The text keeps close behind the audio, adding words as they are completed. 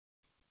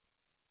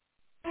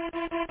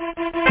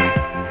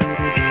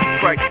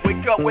Right,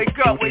 wake up, wake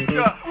up, wake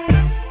up.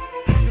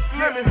 The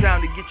Fleming's down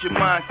to get your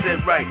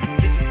mindset right,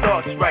 get your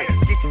thoughts right,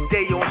 get your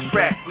day on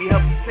track. We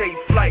help you take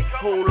flight,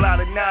 whole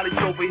lot of knowledge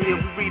over here,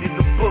 we reading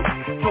the book.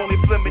 Tony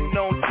Fleming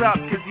on top,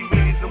 cause he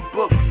reading some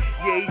books.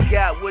 Yeah, he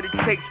got what it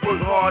takes, work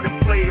hard and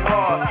play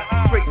hard.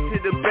 Straight to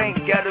the bank,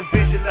 gotta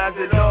visualize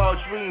it all.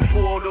 Dream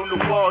board on the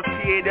wall,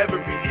 see it every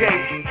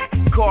day.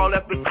 Call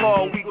after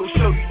call, we gon'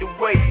 show you the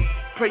way.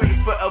 Pray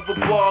you forever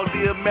ball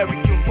the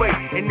American way.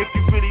 And if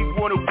you really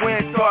wanna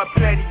win, start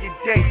planning your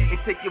day. And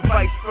take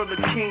advice from the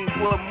king,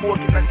 what more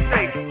can I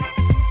say?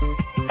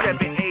 7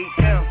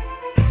 a.m.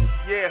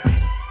 Yeah,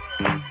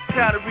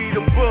 time to read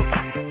a book.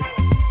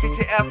 Get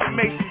your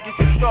affirmations, get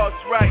your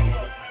thoughts right.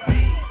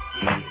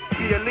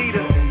 Be a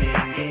leader,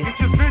 get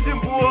your vision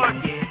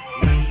board.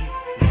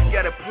 You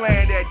gotta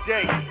plan that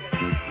day.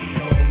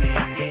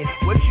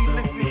 What you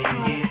listen to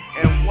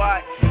and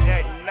watch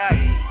at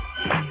night,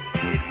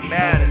 it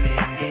matters.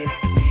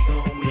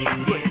 What you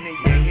putting in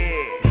your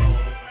head.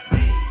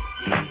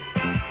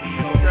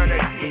 Turn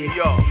that TV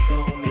off. A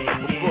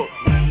book.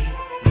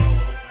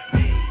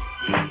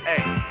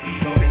 Hey,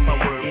 take my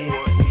word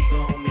for it.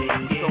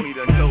 Tony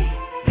done told you.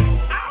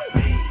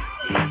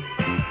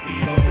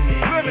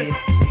 Women,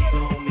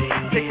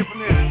 take it from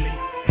here.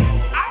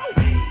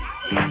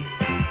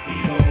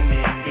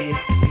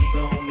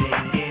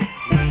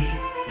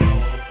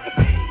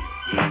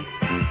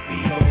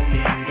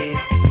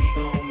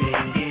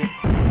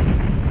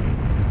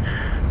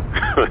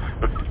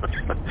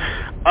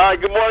 All right,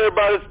 good morning,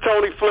 everybody. It's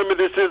Tony Fleming.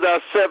 This is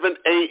our 7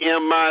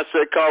 a.m.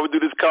 Mindset Call. We do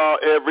this call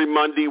every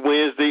Monday,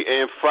 Wednesday,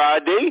 and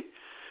Friday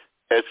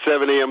at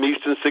 7 a.m.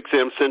 Eastern, 6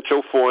 a.m.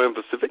 Central, 4 a.m.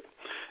 Pacific,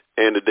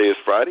 and today is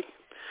Friday.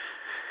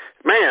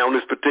 Man, on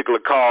this particular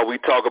call, we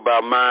talk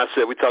about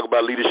mindset, we talk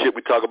about leadership,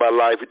 we talk about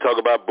life, we talk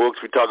about books,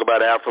 we talk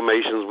about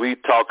affirmations, we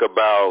talk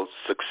about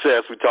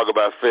success, we talk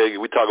about failure,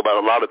 we talk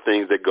about a lot of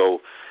things that go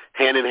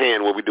hand in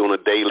hand what we do on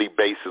a daily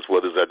basis,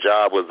 whether it's our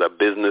job, whether it's our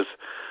business,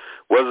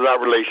 whether it's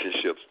our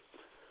relationships.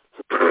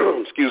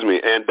 Excuse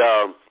me. And,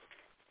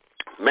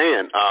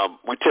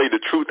 we tell you the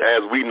truth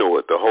as we know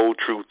it, the whole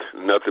truth,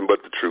 nothing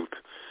but the truth.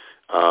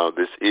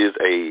 This is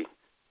a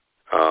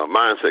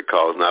mindset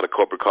call. It's not a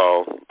corporate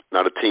call,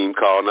 not a team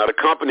call, not a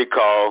company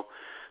call,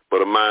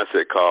 but a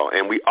mindset call.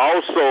 And we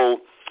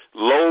also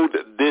load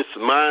this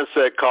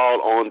mindset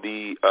call on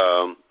the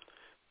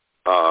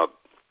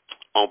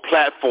on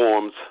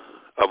platforms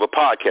of a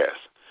podcast,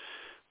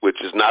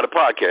 which is not a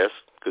podcast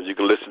because you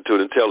can listen to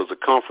it and tell it's a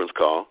conference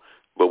call.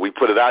 But we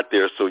put it out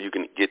there so you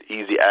can get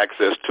easy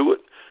access to it.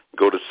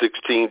 Go to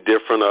 16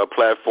 different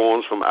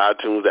platforms from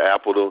iTunes to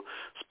Apple to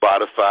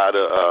Spotify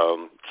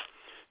to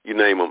you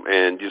name them.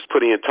 And just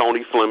put in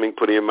Tony Fleming,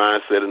 put in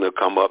Mindset, and it'll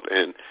come up.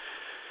 And,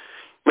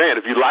 man,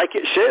 if you like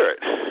it, share it.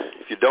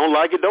 If you don't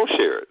like it, don't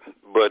share it.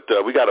 But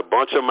we got a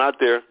bunch of them out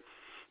there,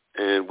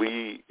 and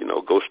we,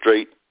 go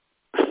straight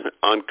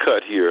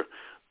uncut here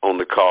on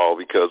the call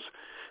because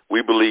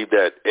we believe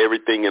that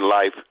everything in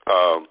life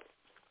comes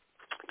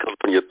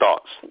from your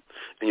thoughts.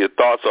 And your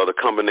thoughts are the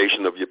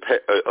combination of your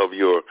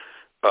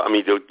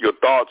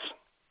thoughts.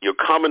 Your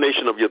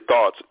combination of your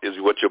thoughts is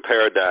what your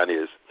paradigm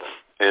is.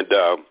 And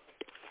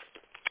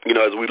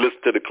as we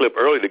listened to the clip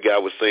earlier, the guy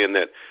was saying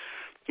that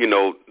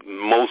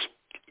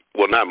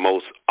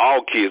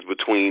all kids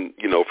between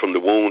from the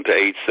womb to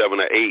age 7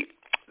 or 8,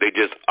 they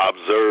just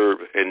observe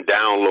and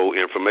download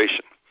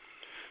information.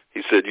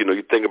 He said,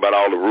 you think about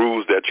all the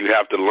rules that you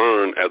have to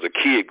learn as a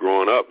kid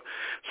growing up.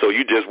 So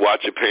you just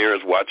watch your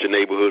parents, watch your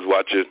neighborhoods,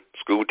 watch your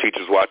school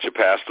teachers, watch your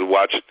pastor,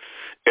 watch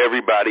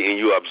everybody, and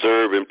you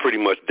observe and pretty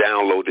much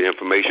download the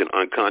information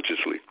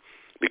unconsciously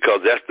because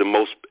that's the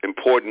most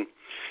important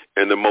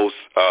and the most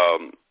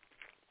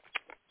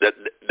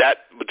that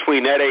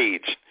between that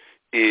age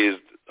is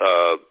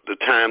the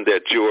time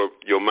that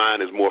your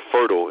mind is more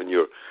fertile and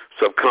your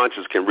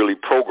subconscious can really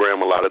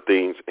program a lot of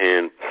things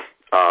and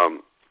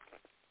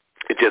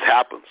it just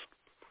happens.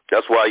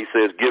 That's why he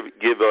says, give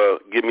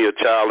me a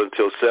child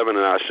until 7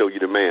 and I'll show you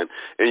the man.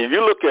 And if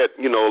you look at,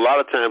 a lot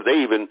of times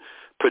they even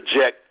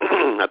project,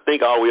 I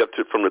think all the way up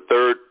to from the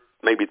third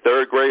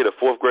grade or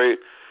fourth grade,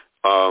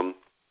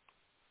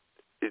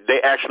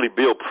 they actually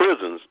build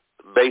prisons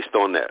based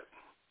on that.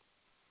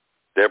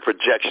 Their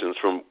projections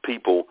from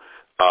people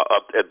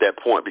up at that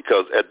point,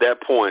 because at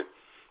that point,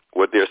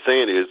 what they're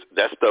saying is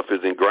that stuff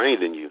is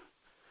ingrained in you.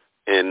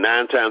 And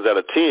 9 times out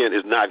of 10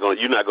 you're not going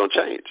to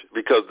change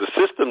because the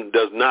system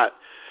does not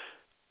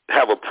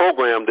have a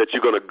program that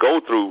you're going to go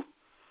through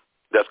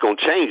that's going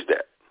to change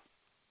that.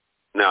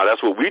 Now,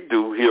 that's what we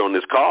do here on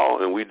this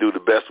call, and we do the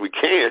best we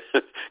can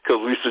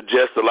because we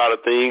suggest a lot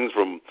of things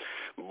from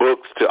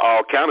books to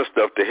all kind of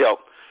stuff to help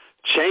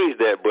change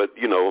that. But,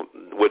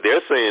 what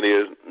they're saying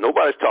is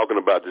nobody's talking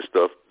about this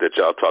stuff that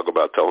y'all talk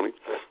about, Tony.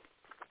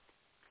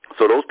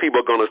 So those people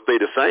are going to stay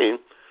the same.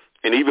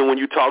 And even when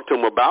you talk to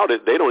them about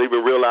it, they don't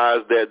even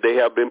realize that they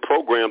have been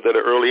programmed at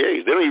an early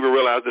age. They don't even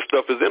realize this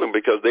stuff is in them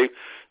because they've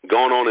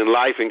gone on in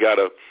life and got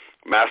a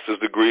master's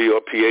degree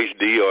or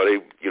PhD or they,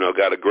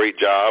 got a great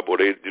job or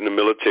they're in the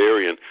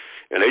military and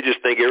and they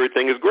just think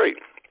everything is great.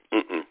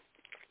 Mm-mm.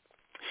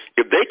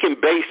 If they can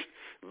base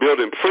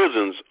building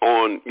prisons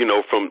on,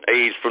 from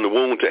the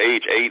womb to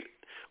age 8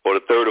 or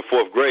the 3rd or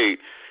 4th grade,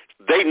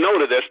 they know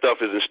that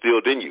stuff is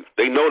instilled in you.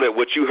 They know that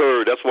what you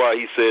heard, that's why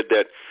he said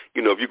that,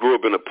 if you grew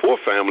up in a poor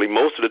family,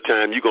 most of the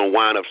time you're going to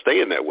wind up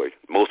staying that way,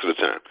 most of the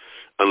time,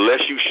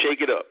 unless you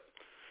shake it up.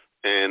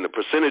 And the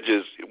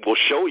percentages will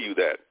show you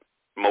that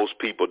most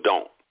people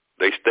don't.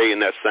 They stay in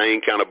that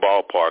same kind of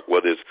ballpark,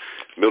 whether it's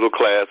middle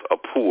class or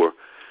poor,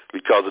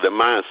 because of their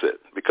mindset,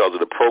 because of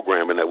the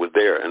programming that was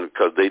there, and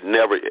because they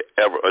never,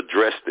 ever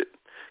addressed it.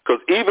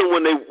 Because even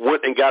when they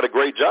went and got a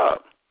great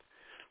job,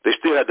 they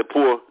still had the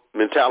poor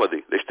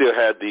mentality. They still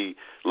had the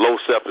low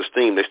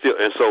self-esteem.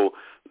 And so,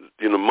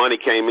 money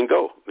came and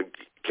gone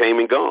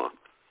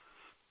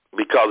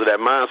because of that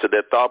mindset,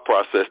 that thought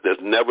process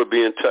that's never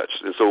being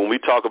touched. And so when we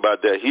talk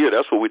about that here,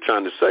 that's what we're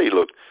trying to say.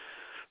 Look,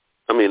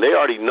 I mean, they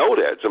already know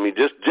that. I mean,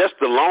 just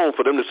alone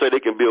for them to say they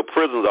can build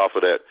prisons off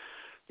of that,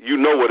 you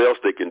know what else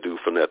they can do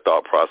from that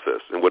thought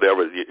process and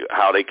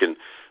how they can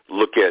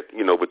look at,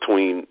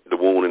 between the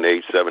womb and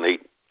age 7,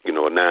 8, 9,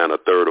 or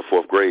 3rd or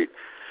 4th grade.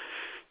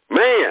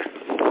 Man.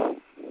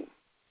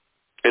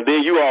 And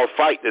then you all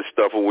fight this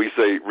stuff when we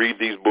say read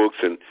these books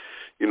and,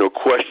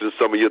 question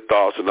some of your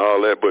thoughts and all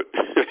that. But,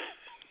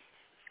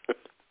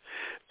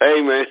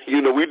 hey, man,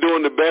 we're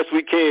doing the best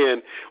we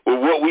can with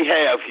what we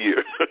have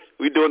here.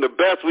 We're doing the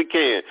best we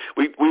can.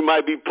 We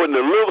might be putting a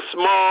little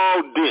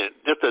small dent,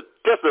 just a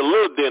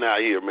little dent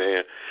out here,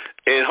 man.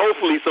 And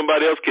hopefully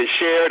somebody else can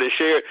share it and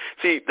share it.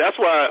 See, that's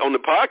why on the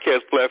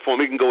podcast platform,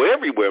 it can go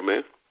everywhere,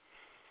 man.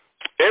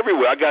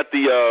 Everywhere. I got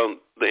the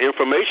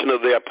information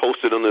of that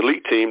posted on the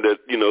elite team that,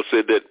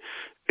 said that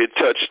it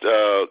touched,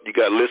 you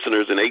got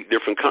listeners in 8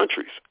 different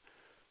countries.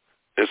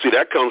 And see,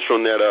 that comes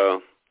from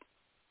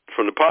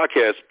from the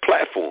podcast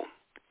platform.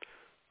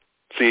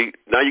 See,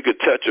 now you could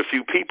touch a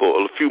few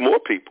more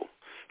people,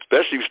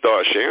 especially if you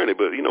start sharing it.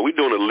 But, we're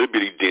doing a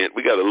liberty dent.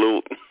 We got a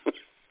little,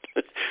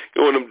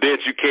 one of them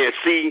dents you can't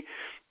see,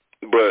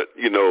 but,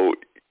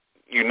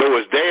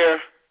 it's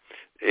there.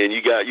 And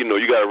you got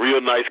a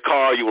real nice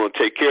car. You want to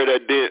take care of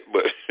that dent,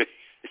 but you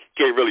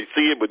can't really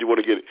see it, but you want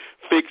to get it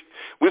fixed.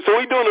 We're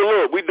doing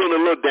a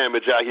little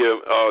damage out here.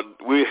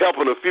 We're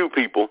helping a few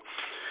people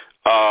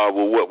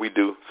with what we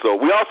do. So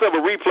we also have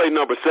a replay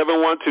number,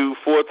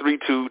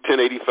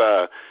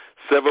 712-432-1085.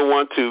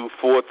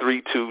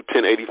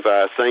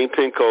 712-432-1085. Same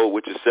PIN code,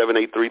 which is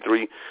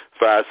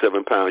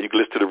 783357#. You can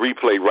listen to the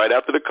replay right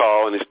after the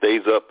call, and it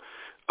stays up.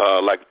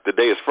 Like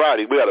today is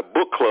Friday. We got a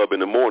book club in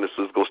the morning,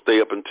 so it's going to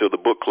stay up until the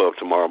book club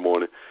tomorrow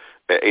morning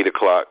at 8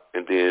 o'clock.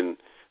 And then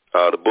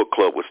the book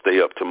club will stay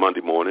up to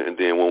Monday morning. And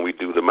then when we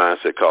do the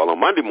mindset call on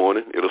Monday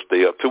morning, it'll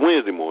stay up to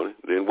Wednesday morning.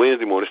 Then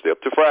Wednesday morning, stay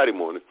up to Friday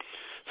morning.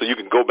 So you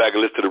can go back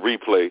and listen to the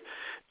replay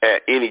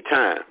at any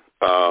time.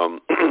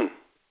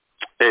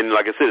 And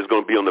like I said, it's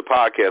going to be on the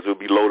podcast. It'll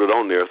be loaded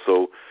on there,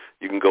 so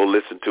you can go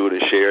listen to it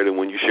and share it. And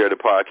when you share the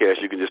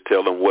podcast, you can just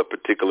tell them what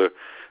particular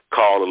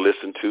call to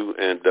listen to,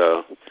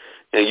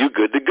 and you're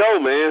good to go,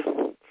 man.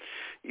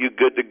 You're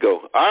good to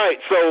go. All right,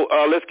 so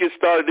let's get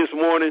started this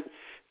morning.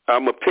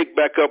 I'm gonna pick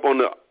back up on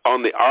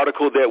the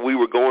article that we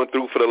were going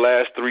through for the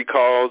last 3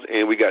 calls,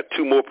 and we got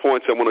 2 more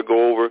points I want to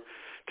go over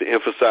to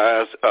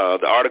emphasize.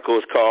 The article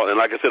is called, and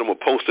like I said, I'm gonna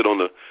post it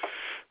on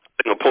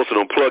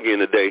Plug-In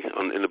today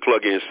in the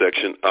Plug-In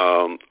section.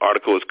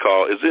 Article is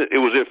called. It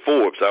was in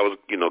Forbes. I was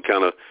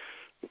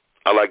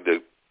I like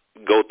to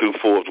go through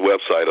Forbes'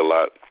 website a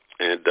lot,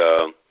 and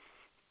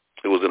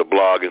it was in a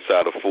blog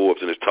inside of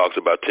Forbes, and it talks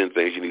about 10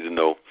 things you need to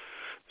know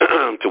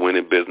to win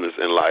in business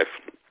and life.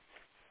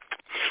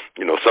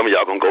 Some of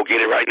y'all going to go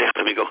get it right now.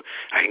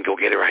 I can go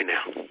get it right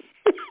now.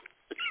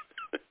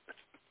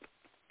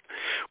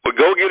 Well,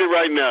 go get it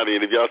right now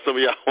then, if some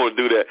of y'all want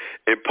to do that.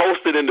 And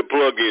post it in the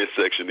plug-in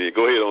section then.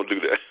 Go ahead and do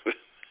that.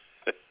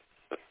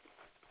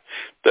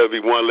 That'll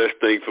be one less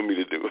thing for me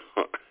to do.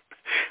 All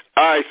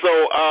right,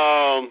 so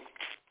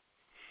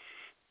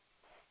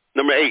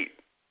number 8.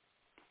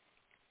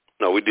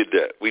 No, we did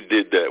that.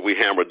 We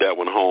hammered that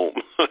one home.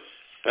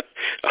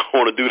 I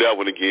want to do that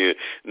one again.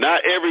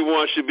 Not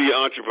everyone should be an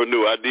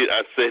entrepreneur. I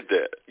said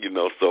that,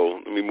 so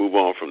let me move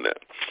on from that.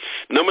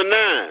 Number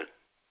 9,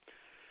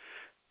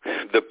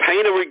 the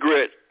pain of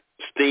regret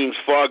stings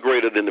far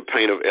greater than the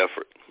pain of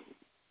effort.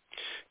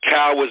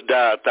 Cowards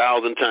die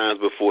 1,000 times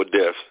before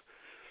death.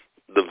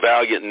 The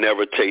valiant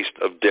never taste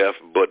of death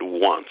but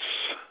once.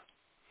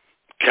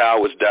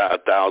 Cowards die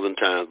 1,000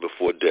 times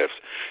before death.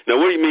 Now,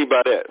 what do you mean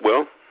by that?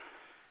 Well,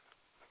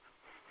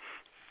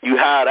 you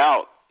hide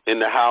out in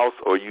the house,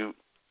 or you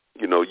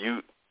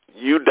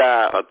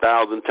die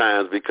 1,000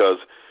 times because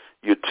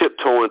you're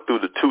tiptoeing through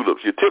the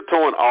tulips. You're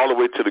tiptoeing all the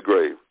way to the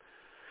grave.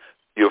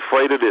 You're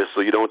afraid of this,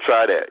 so you don't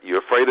try that. You're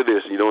afraid of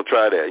this, and you don't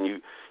try that. And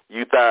you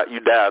die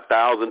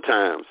 1,000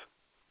 times,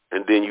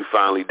 and then you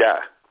finally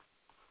die.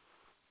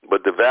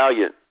 But the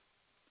valiant,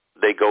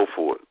 they go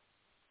for it.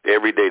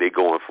 Every day they're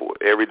going for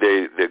it. Every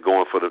day they're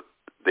going for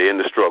they're in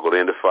the struggle,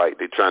 they're in the fight.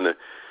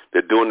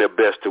 They're doing their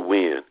best to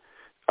win.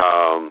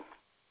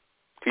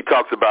 he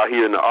talks about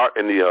here in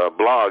the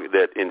blog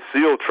that in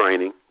SEAL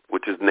training,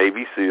 which is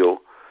Navy SEAL,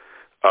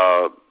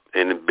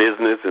 and in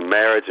business and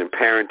marriage and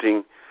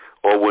parenting,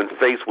 or when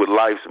faced with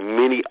life's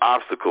many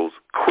obstacles,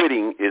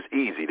 quitting is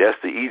easy. That's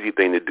the easy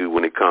thing to do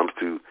when it comes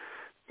to,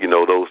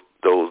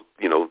 those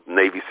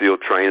Navy SEAL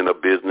training or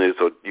business,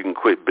 or you can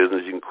quit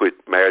business, you can quit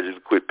marriage, you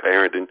can quit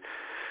parenting.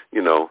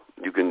 You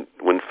can,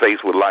 when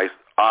faced with life's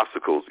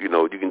obstacles, you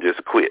can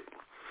just quit.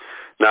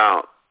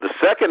 Now, the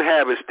second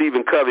habit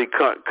Stephen Covey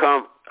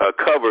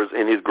covers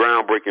in his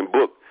groundbreaking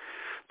book,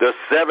 The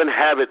 7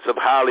 Habits of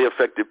Highly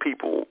Effective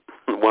People,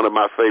 one of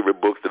my favorite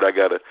books that I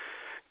got to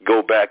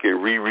go back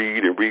and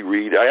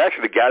reread. I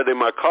actually got it in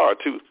my car,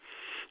 too.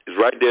 It's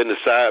right there in the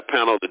side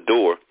panel of the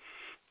door,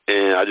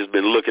 and I just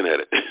been looking at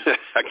it.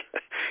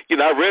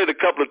 I read it a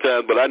couple of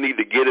times, but I need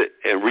to get it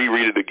and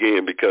reread it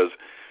again because,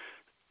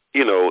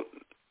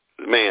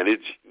 man,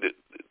 it's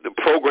the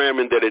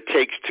programming that it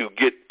takes to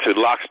get to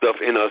lock stuff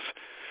in us.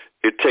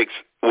 It takes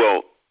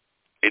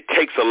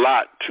a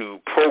lot to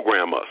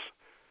program us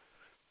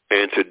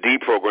and to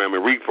deprogram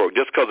and reprogram.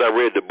 Just because I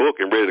read the book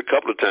and read it a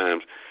couple of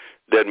times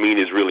doesn't mean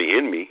it's really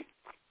in me.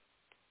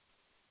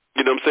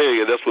 You know what I'm saying?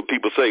 Yeah, that's what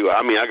people say. Well,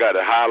 I mean, I got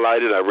it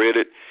highlighted, I read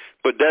it,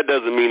 but that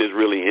doesn't mean it's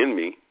really in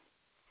me.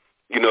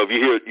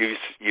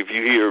 If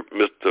you hear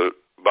Mr.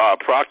 Bob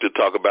Proctor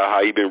talk about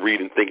how he's been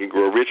reading Think and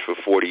Grow Rich for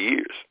 40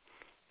 years.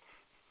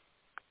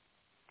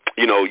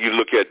 You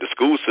look at the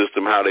school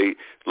system, how they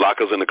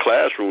lock us in the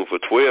classroom for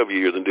 12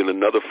 years and then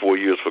another 4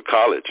 years for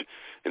college.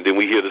 And then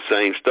we hear the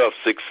same stuff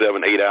 6,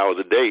 7, 8 hours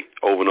a day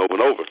over and over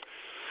and over.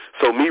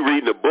 So me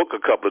reading the book a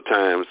couple of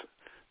times,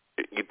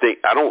 you think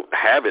I don't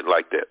have it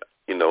like that,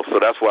 So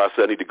that's why I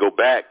said I need to go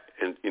back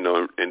and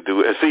do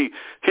it. And see,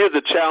 here's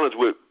the challenge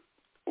with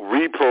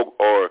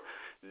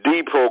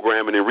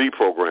deprogramming and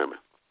reprogramming.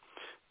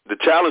 The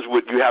challenge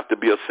with you have to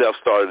be a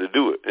self-starter to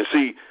do it. And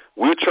see,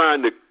 we're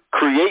trying to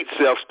create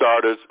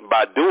self-starters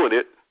by doing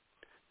it,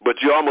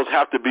 but you almost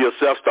have to be a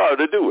self-starter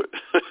to do it.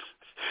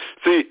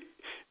 See,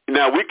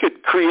 now we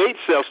could create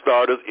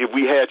self-starters if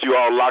we had you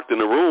all locked in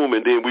the room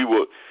and then we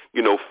would,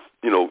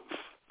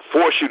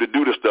 force you to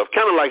do the stuff,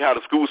 kind of like how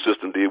the school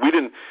system did. We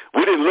didn't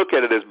look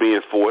at it as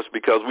being forced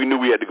because we knew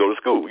we had to go to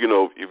school.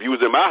 If you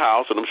was in my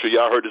house, and I'm sure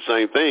y'all heard the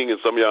same thing, and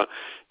some of y'all,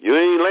 you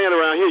ain't laying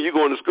around here, you're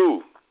going to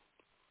school.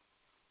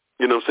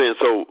 You know what I'm saying?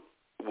 So,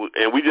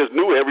 and we just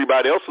knew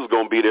everybody else was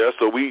going to be there,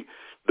 so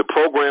the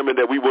programming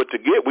that we were to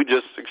get, we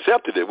just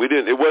accepted it.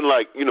 It wasn't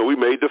like, we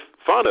made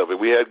fun of it.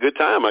 We had a good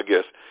time, I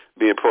guess,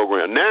 being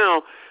programmed.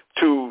 Now,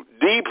 to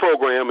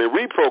deprogram and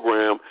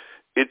reprogram,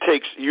 it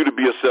takes you to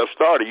be a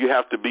self-starter. You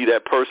have to be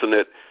that person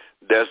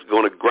that's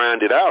going to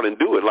grind it out and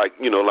do it. Like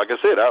I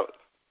said, I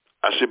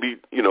should be,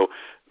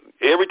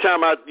 every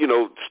time I,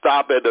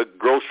 stop at the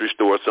grocery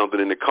store or something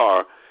in the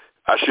car,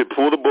 I should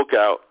pull the book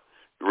out,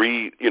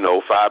 read,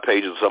 5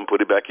 pages or something,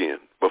 put it back in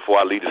before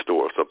I leave the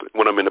store or something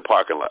when I'm in the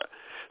parking lot.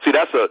 See,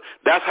 that's how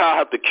I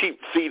have to keep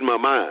feeding my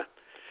mind.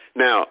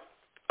 Now,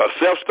 a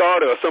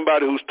self-starter or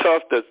somebody who's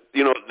tough, they'll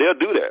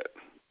do that.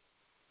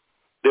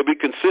 They'll be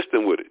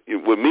consistent with it.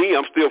 With me,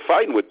 I'm still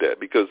fighting with that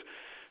because,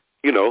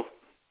 I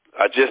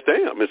just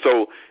am. And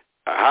so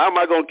how am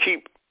I going to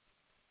keep,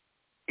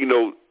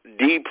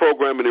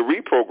 deprogramming and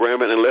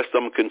reprogramming unless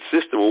I'm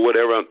consistent with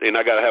whatever, and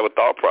I got to have a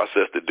thought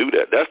process to do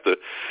that. That's the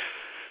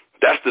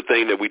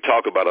thing that we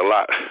talk about a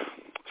lot.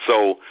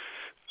 So,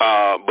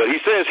 but he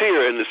says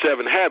here in the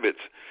 7 habits,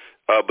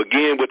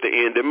 begin with the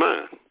end in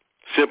mind.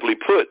 Simply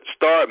put,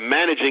 start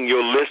managing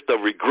your list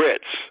of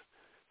regrets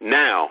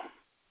now,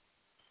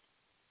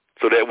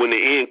 so that when the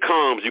end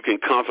comes, you can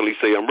confidently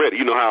say, I'm ready.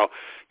 You know how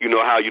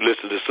you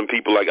listen to some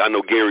people, like I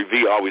know Gary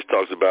Vee always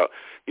talks about,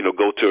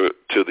 go to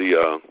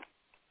the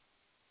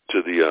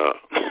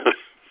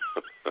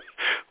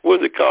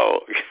what's it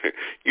called?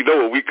 You know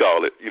what we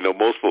call it.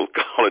 Most folks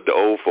call it the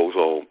old folks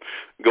home.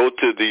 Go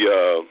to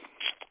the,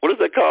 what is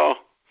that called?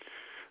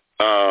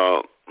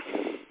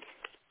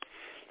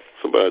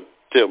 Somebody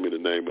tell me the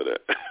name of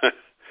that.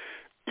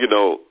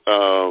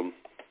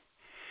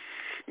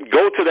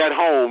 Go to that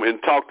home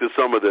and talk to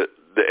some of the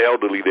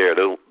elderly there,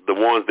 the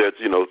ones that's,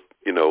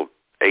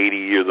 80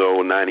 years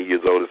old, 90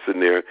 years old,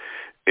 sitting there,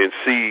 and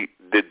see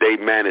did they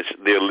manage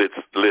their list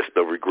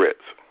of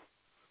regrets.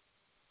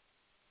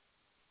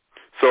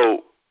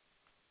 So,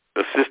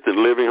 assisted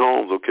living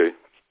homes, okay,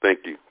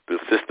 thank you. The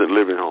assisted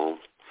living homes.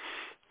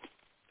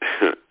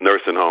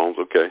 Nursing homes,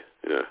 okay,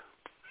 yeah.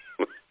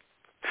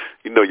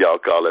 Y'all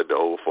call that the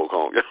old folk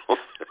home, y'all.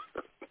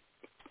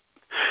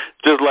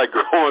 Just like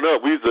growing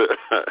up, we used to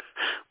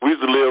live, I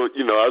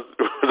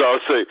was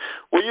always say,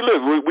 where you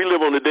live? We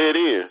live on the dead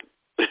end.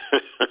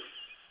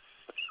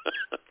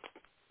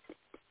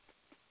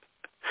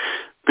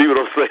 People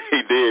don't say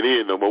dead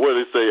end no more. What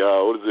do they say?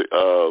 What is it?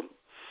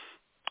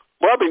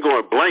 Well, I've been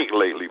going blank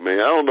lately, man.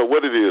 I don't know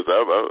what it is.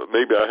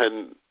 Maybe I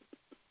hadn't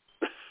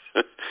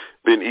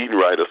been eating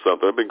right or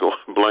something. I've been going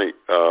blank.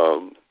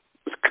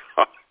 It's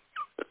called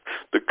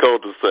the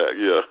cul-de-sac,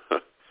 yeah.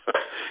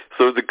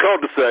 So it's the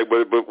cul-de-sac,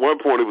 but at one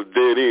point it was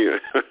dead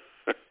end.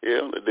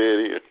 Yeah, on the dead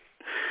end.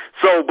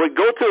 So, but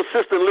go to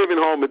assisted living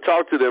home and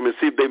talk to them and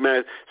see if they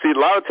manage. See, a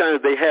lot of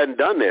times they hadn't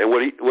done that. And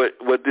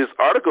what this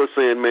article is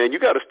saying, man, you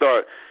got to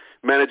start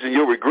managing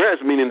your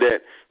regrets, meaning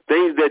that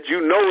things that you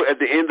know at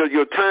the end of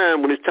your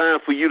time, when it's time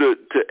for you to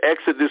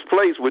exit this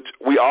place, which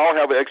we all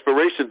have an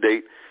expiration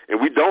date, and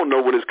we don't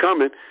know when it's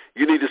coming,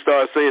 you need to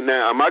start saying,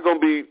 now, am I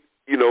going to be,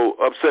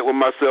 upset with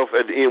myself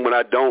at the end when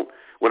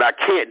I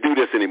can't do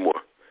this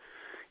anymore?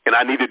 And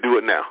I need to do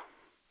it now.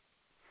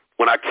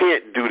 When I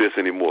can't do this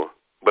anymore.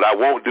 But I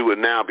won't do it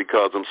now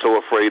because I'm so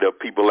afraid of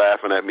people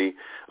laughing at me.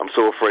 I'm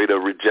so afraid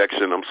of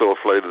rejection. I'm so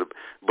afraid of.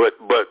 But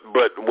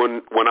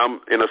when I'm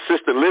in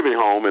assisted living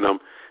home and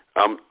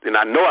and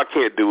I know I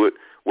can't do it,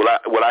 will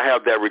I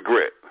have that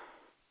regret?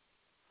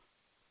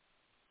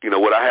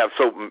 What I have.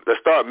 So let's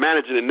start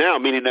managing it now,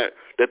 meaning that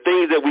the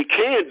things that we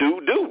can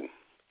do.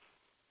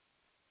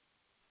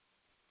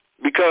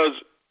 Because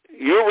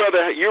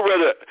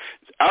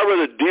I'd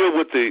rather deal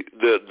with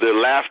the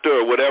laughter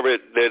or whatever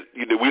that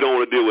we don't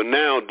want to deal with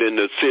now than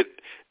to sit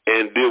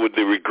and deal with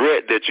the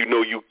regret that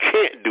you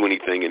can't do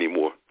anything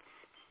anymore.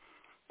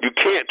 You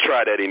can't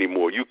try that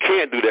anymore. You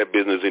can't do that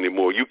business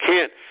anymore. You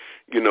can't,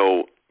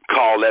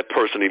 call that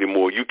person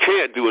anymore. You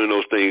can't do any of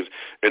those things.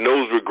 And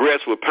those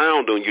regrets will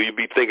pound on you. You'll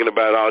be thinking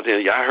about all the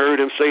time. I heard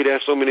him say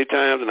that so many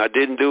times and I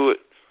didn't do it.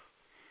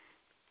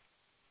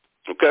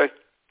 Okay?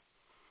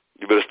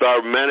 You better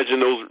start managing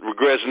those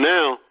regrets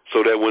now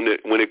so that when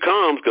it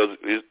comes, because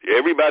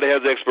everybody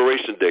has an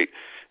expiration date,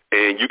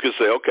 and you can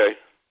say, okay,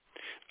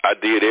 I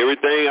did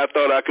everything I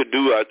thought I could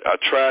do. I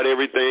tried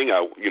everything.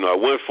 I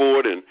went for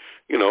it, and,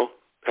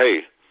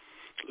 hey,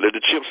 let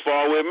the chips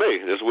fall where it may.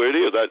 That's where it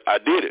is. I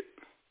did it.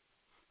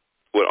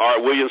 What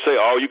Art Williams say,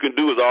 all you can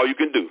do is all you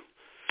can do,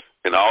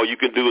 and all you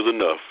can do is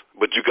enough.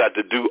 But you got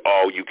to do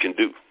all you can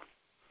do.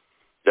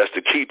 That's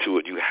the key to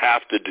it. You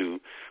have to do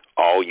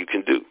all you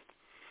can do.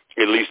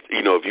 At least,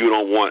 if you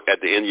don't want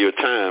at the end of your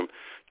time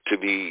to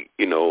be,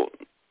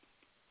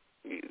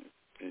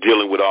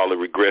 dealing with all the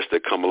regrets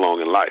that come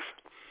along in life.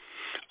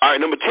 All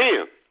right, number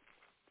 10.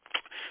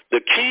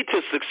 The key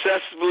to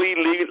successfully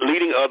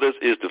leading others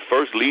is to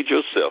first lead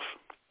yourself.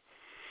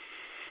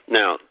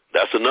 Now,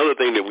 that's another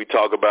thing that we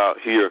talk about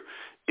here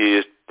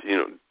is,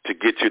 to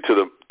get you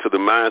to the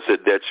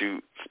mindset that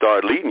you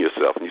start leading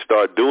yourself and you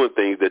start doing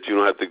things that you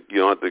don't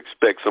have to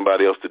expect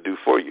somebody else to do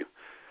for you.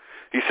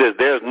 He says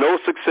there's no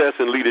success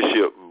in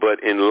leadership,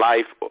 but in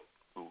life,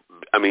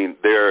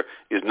 there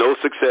is no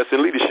success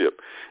in leadership,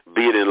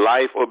 be it in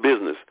life or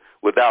business,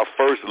 without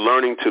first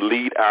learning to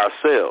lead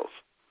ourselves.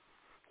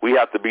 We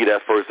have to be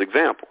that first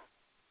example.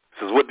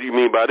 He says, what do you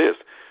mean by this?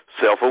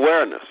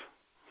 Self-awareness.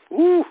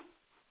 Woo.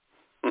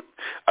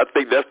 I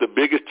think that's the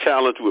biggest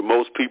challenge with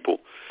most people,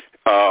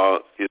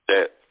 is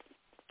that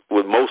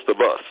with most of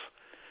us,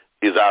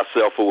 is our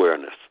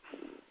self-awareness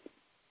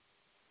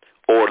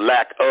or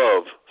lack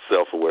of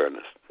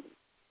self-awareness.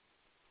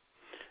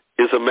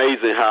 It's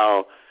amazing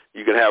how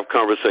you can have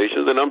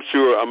conversations, and I'm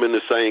sure I'm in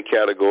the same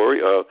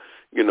category.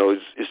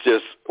 It's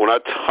just when I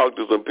talk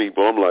to some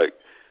people, I'm like,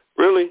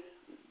 really?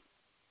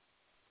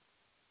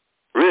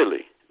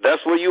 Really?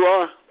 That's where you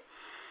are?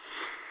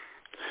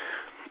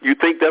 You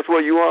think that's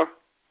where you are?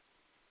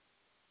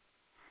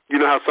 You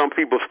know how some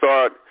people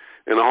start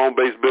in a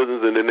home-based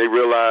business and then they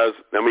realize,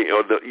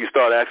 you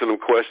start asking them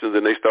questions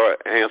and they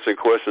start answering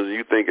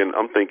questions and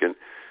I'm thinking,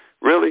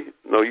 really?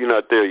 No, you're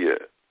not there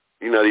yet.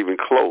 You're not even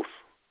close.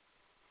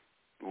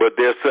 But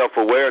their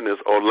self-awareness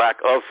or lack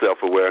of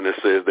self-awareness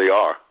says they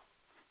are.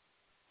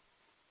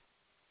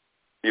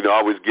 I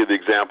always give the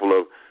example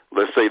of,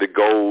 let's say the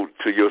goal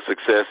to your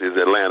success is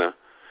Atlanta,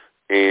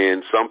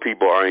 and some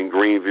people are in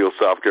Greenville,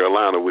 South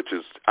Carolina, which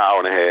is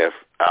hour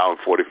and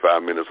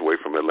 45 minutes away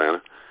from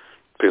Atlanta.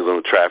 Depends on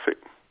the traffic.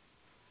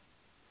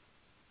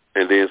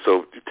 And then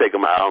so you take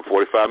them an hour and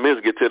 45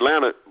 minutes to get to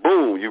Atlanta,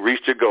 boom, you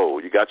reached your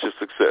goal. You got your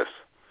success.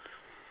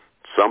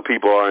 Some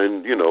people are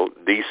in,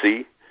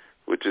 D.C.,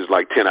 which is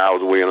like 10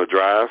 hours away on a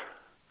drive.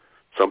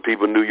 Some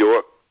people in New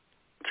York,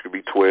 which could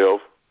be 12.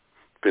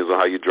 Depends on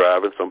how you're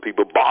driving. Some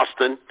people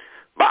Boston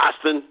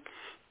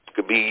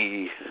could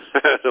be,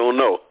 I don't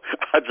know.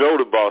 I drove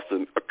to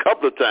Boston a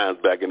couple of times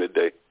back in the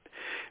day.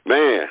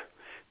 Man,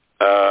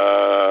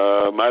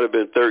 might have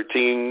been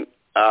 13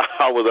 hours,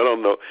 I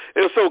don't know.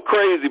 It was so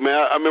crazy,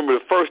 man. I remember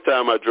the first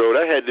time I drove,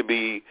 that had to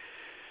be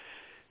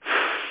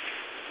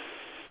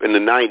in the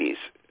 90s.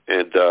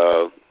 And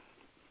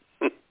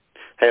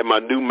had my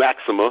new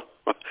Maxima.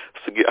 I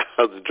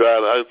was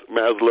driving. I just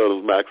love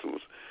those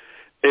Maximas.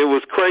 It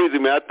was crazy,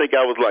 man. I think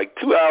I was like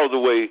 2 hours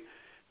away,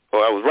 or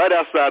I was right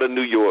outside of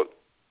New York,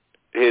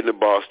 heading to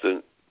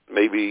Boston,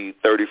 maybe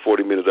 30,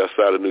 40 minutes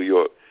outside of New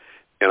York.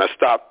 And I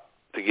stopped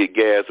to get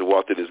gas and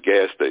walked to this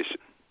gas station.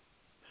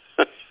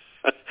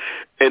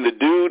 And the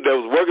dude that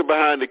was working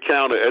behind the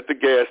counter at the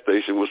gas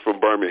station was from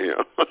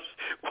Birmingham,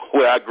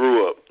 where I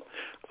grew up.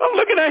 I'm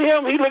looking at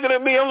him. He's looking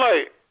at me. I'm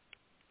like,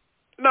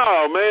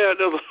 no, man.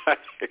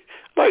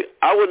 Like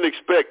I wouldn't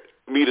expect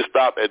me to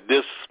stop at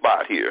this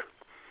spot here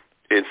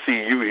and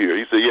see you here.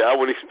 He said, yeah, I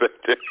wouldn't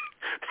expect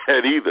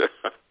that either,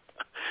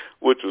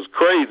 which was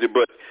crazy.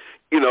 But,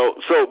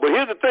 But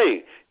here's the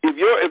thing: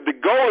 if the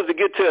goal is to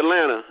get to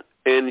Atlanta,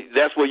 and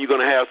that's where you're going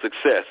to have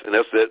success, and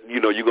that's that,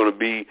 you're going to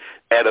be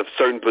at a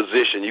certain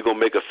position, you're going to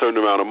make a certain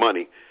amount of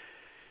money.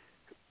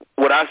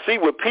 What I see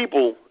with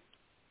people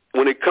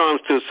when it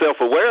comes to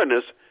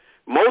self-awareness,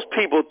 most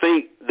people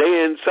think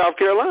they're in South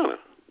Carolina.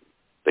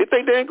 They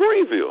think they're in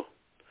Greenville,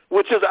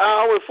 which is an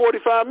hour and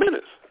 45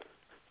 minutes.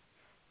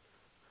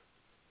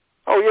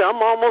 Oh, yeah,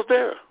 I'm almost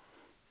there.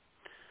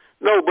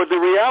 No, but the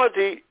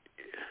reality,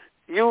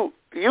 you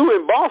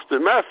in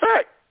Boston. Matter of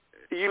fact,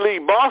 you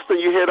leave Boston,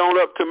 you head on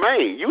up to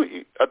Maine.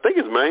 I think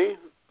it's Maine.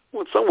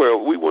 Somewhere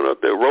we went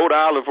up there. Rhode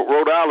Island's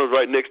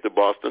right next to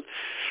Boston.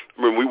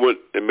 Remember, we went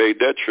and made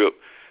that trip.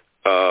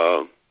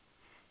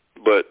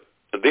 But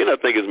then I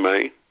think it's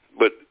Maine.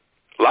 But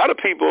a lot of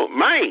people,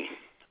 Maine.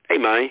 Hey,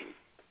 Maine.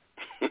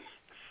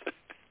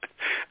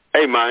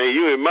 Hey, Maine,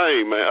 you in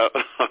Maine, man.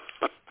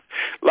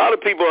 A lot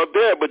of people up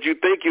there, but you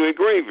think you're in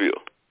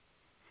Greenville.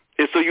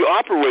 And so you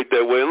operate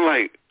that way. I'm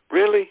like,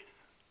 really?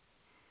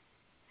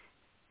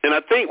 And I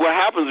think what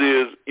happens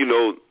is,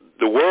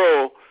 the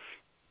world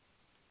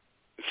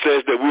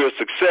says that we're a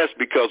success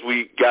because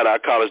we got our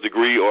college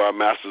degree or our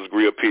master's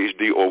degree or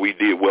PhD, or we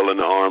did well in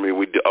the Army,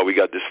 or we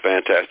got this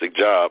fantastic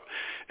job,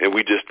 and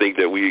we just think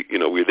that we're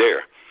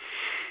there.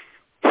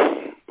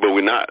 But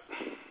we're not.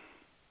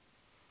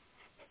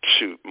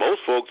 Shoot,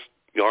 most folks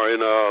are in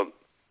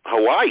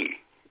Hawaii.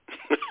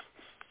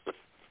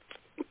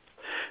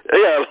 They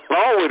got a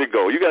long way to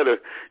go. You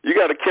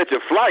gotta catch a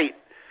flight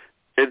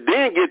and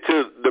then get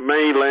to the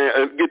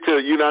mainland, get to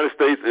the United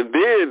States, and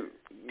then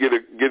get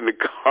in the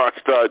car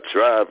and start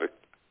driving.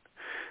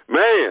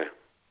 Man,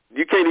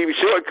 you can't even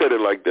shortcut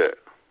it like that.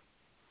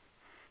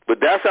 But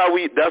that's how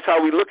we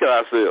look at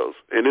ourselves,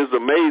 and it's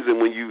amazing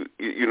when you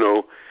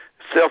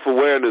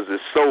self-awareness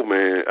is so,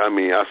 man. I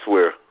mean, I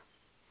swear.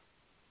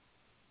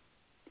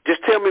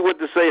 Just tell me what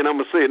to say, and I'm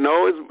gonna say it.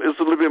 No, it's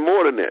a little bit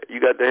more than that. You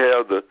got to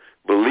have the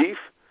belief.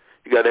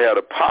 You got to have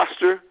the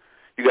posture.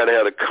 You got to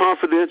have the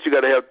confidence. You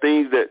got to have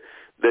things that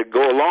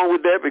go along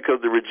with that,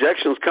 because the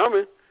rejection's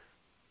coming.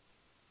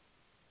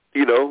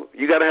 You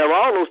got to have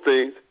all those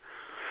things.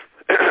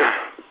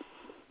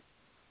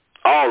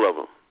 All of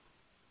them.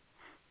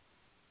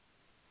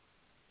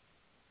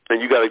 And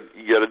you got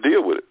to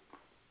deal with it.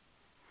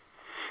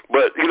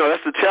 But,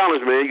 that's the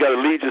challenge, man. You got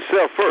to lead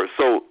yourself first.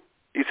 So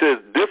he says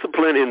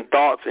discipline in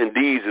thoughts and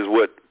deeds is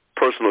what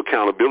personal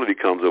accountability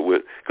comes up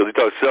with, because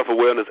he talks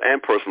self-awareness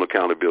and personal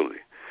accountability.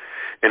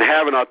 And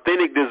have an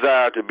authentic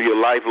desire to be a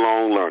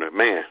lifelong learner.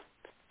 Man,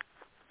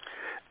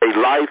 a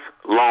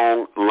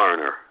lifelong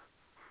learner.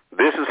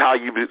 This is how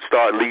you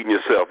start leading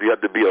yourself. You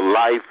have to be a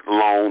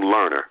lifelong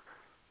learner.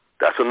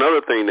 That's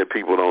another thing that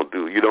people don't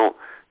do.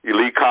 You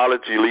leave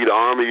college, you leave the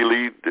Army,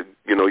 you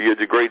had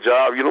your great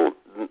job.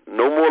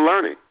 No more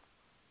learning.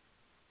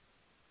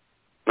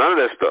 None of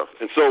that stuff.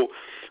 And so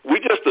we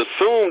just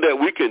assume that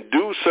we can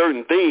do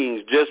certain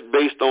things just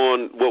based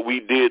on what we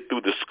did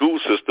through the school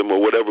system or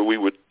whatever we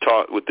were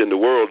taught within the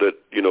world, that,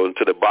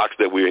 into the box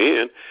that we're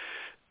in.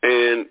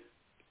 And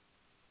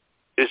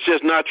it's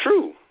just not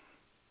true.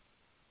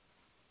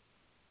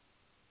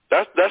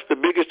 That's the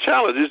biggest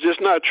challenge. It's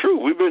just not true.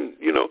 We've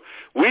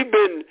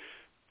been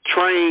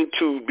trained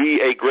to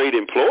be a great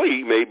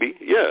employee, maybe,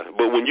 yeah.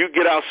 But when you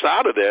get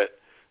outside of that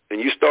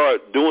and you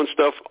start doing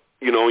stuff,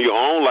 on your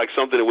own, like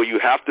something where you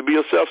have to be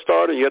a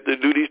self-starter and you have to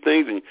do these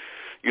things, and,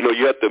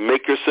 you have to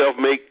make yourself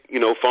make,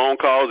 phone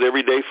calls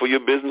every day for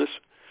your business.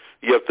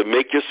 You have to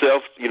make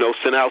yourself,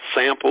 send out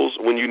samples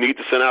when you need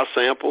to send out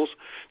samples,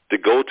 to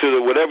go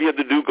to whatever you have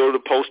to do, go to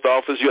the post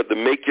office. You have to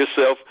make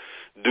yourself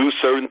do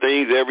certain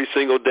things every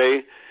single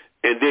day,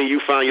 and then you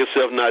find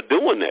yourself not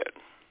doing that.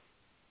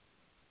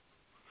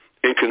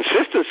 And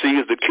consistency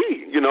is the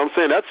key. You know what I'm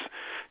saying? That's,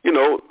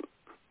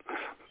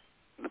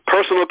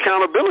 personal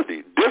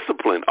accountability,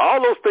 discipline,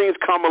 all those things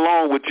come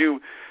along with you,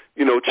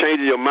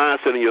 changing your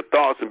mindset and your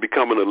thoughts and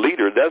becoming a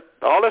leader.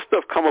 All that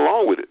stuff come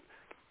along with it.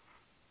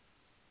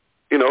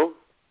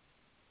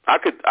 I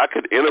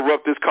could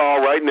interrupt this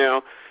call right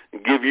now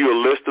and give you a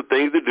list of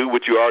things to do,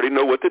 which you already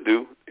know what to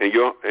do in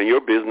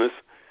your business,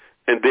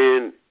 and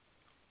then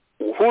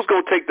who's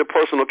going to take the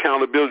personal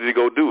accountability to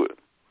go do it?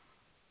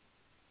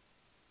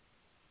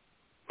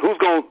 Who's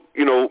going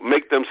to,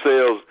 make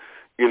themselves,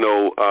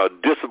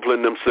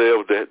 discipline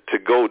themselves to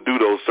go do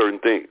those certain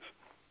things?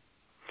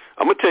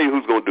 I'm going to tell you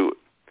who's going to do it.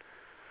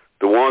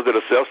 The ones that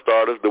are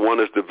self-starters, the one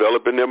that's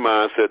developing their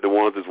mindset, the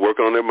ones that's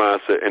working on their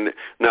mindset. And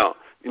now,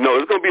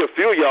 there's going to be a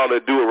few of y'all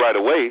that do it right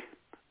away,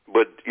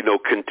 but,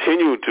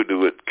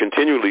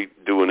 continually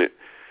doing it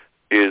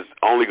is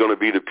only going to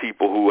be the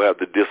people who have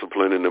the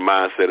discipline and the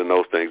mindset and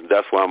those things.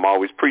 That's why I'm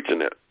always preaching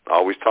that,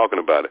 always talking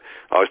about it.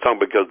 Always talking,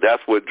 because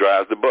that's what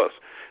drives the bus.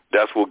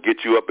 That's what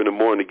gets you up in the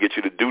morning to get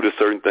you to do the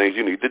certain things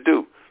you need to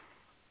do.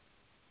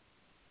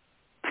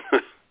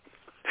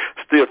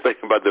 Still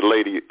thinking about the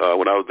lady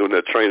when I was doing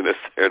that training that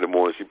Saturday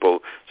morning. She said,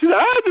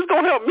 just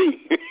don't help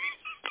me.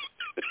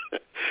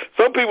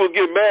 Some people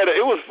get mad.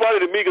 It was funny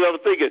to me because I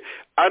was thinking,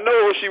 I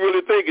know what she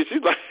really thinking.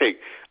 She's like,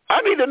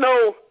 I need to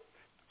know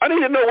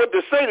what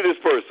to say to this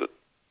person.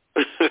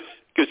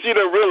 Because she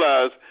don't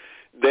realize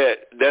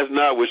that that's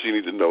not what she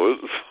needs to know.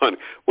 It's funny.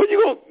 Well,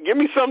 you going to give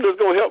me something that's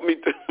going to help me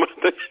do my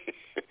thing.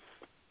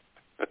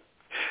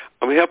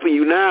 I'm helping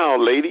you now,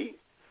 lady.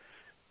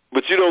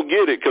 But you don't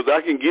get it because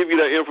I can give you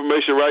that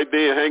information right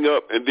there and hang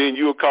up, and then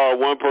you'll call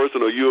one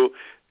person or you'll,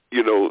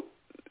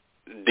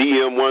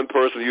 DM one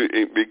person.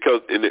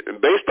 Because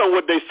based on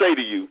what they say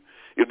to you,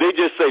 if they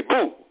just say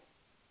boo,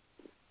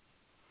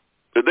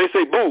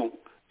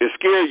 it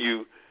scare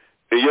you,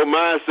 and your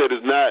mindset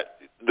is not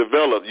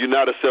developed, you're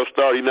not a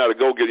self-starter, you're not a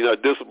go-getter, you're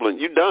not disciplined,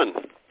 you're done.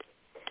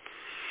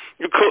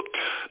 You're cooked,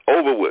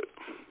 over with.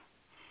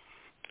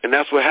 And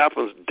that's what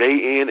happens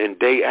day in and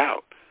day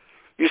out.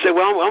 You say,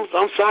 well,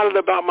 I'm solid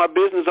about my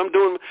business. I'm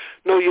doing.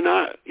 No, you're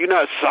not. You're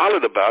not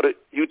solid about it.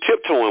 You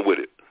tiptoeing with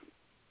it.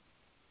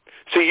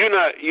 See, you're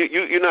not. If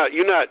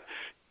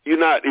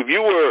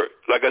you were,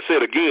 like I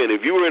said again,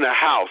 if you were in a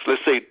house,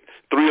 let's say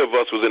 3 of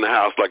us was in the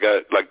house, like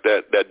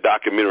that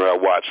documentary I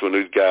watched when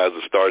these guys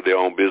had started their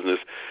own business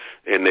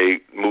and they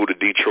moved to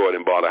Detroit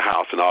and bought a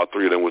house, and all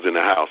 3 of them was in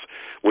the house.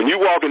 When you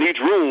walk in each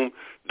room,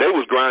 they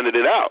was grinding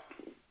it out.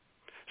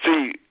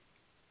 See,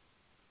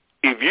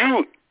 if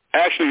you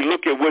actually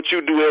look at what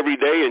you do every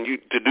day and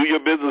to do your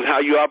business, how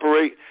you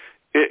operate,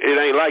 it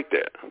ain't like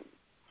that.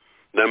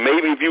 Now,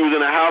 maybe if you was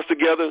in a house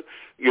together,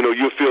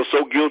 you'll feel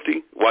so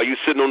guilty while you're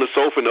sitting on the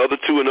sofa and the other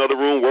 2 in the other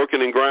room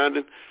working and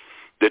grinding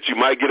that you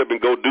might get up and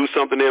go do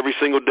something every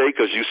single day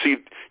because you see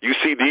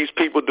these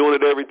people doing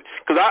it every.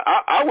 Because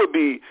I would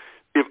be,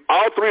 if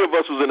all 3 of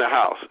us was in a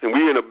house and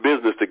we were in a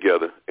business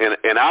together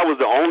and I was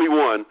the only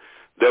one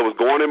that was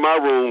going in my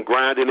room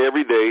grinding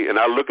every day, and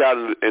I look out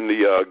in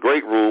the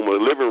great room or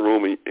the living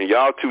room, and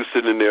y'all 2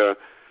 sitting in there,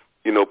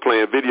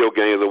 playing video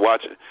games or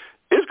watching,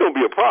 it's going to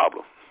be a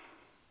problem.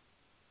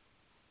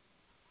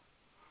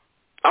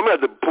 I'm going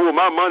to have to pull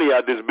my money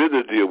out of this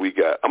business deal we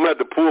got. I'm going to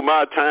have to pull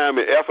my time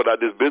and effort out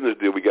of this business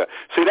deal we got.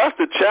 See, that's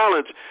the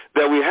challenge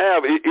that we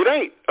have. It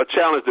ain't a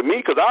challenge to me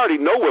because I already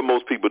know what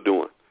most people are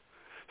doing.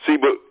 See,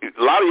 but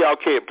a lot of y'all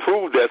can't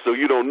prove that, so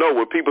you don't know.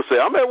 When people say,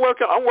 I'm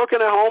working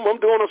at home, I'm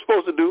doing what I'm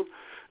supposed to do,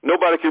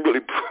 nobody can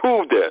really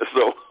prove that.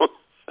 So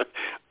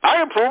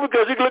I can prove it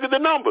because you can look at the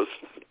numbers.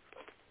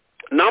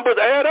 Numbers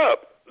add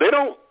up. They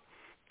don't,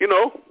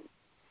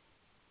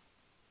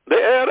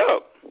 they add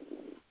up.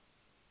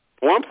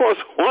 1 plus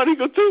 1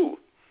 equals 2.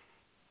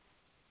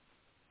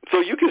 So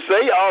you can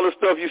say all the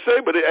stuff you say,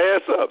 but it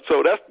adds up.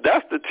 So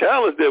that's the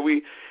challenge that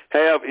we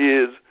have,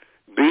 is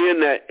being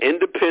that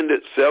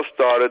independent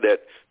self-starter, that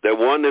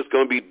one that's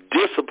going to be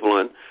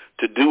disciplined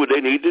to do what they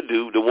need to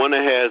do, the one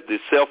that has the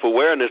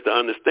self-awareness to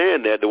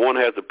understand that, the one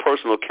that has the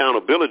personal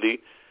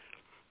accountability,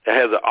 that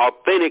has an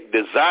authentic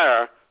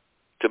desire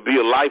to be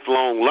a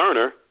lifelong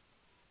learner.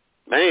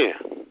 Man.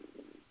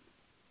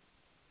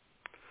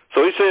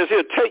 So he says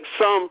here, take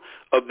some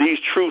of these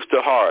truths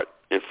to heart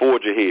and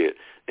forge ahead.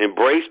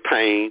 Embrace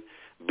pain.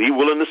 Be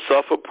willing to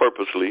suffer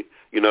purposely.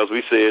 As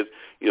we said,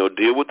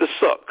 deal with the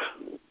suck.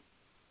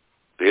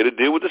 There to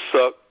deal with the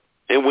suck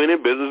and win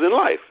in business and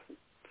life.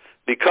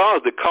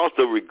 Because the cost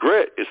of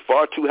regret is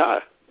far too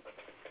high.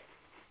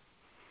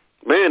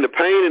 Man, the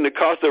pain and the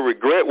cost of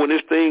regret when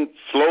this thing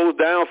slows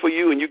down for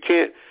you and you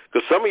can't,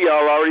 because some of y'all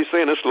are already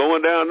saying it's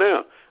slowing down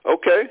now.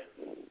 Okay.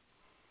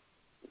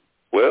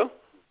 Well,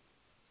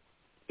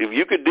 if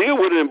you could deal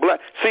with it in black.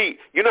 See,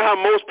 you know how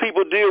most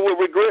people deal with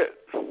regret?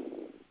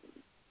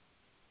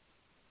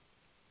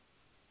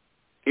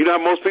 You know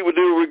how most people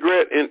deal with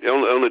regret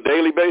on a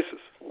daily basis?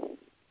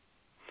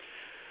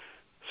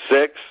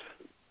 Sex,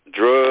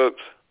 drugs,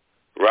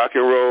 rock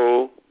and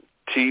roll,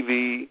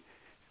 TV,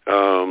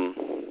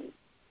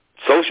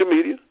 social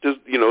media. Just,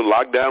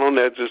 lock down on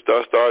that. Just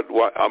start.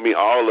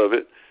 All of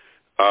it.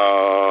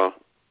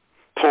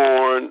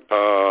 Porn.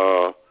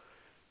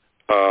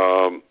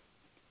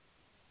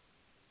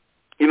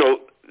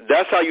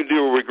 That's how you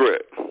deal with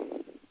regret.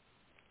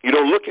 You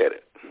don't look at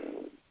it.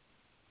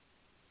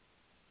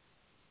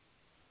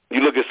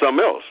 You look at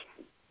something else.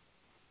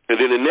 And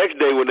then the next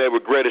day when that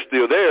regret is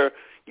still there,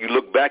 you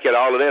look back at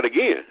all of that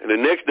again. And the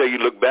next day you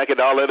look back at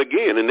all that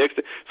again. The next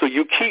day. So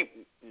you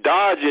keep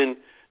dodging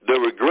the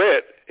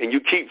regret and you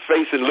keep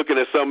looking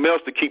at something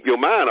else to keep your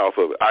mind off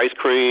of it. Ice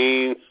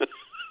cream.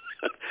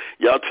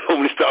 Y'all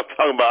told me to stop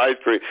talking about ice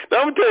cream. Now,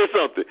 I'm going to tell you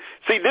something.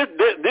 See, this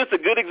is a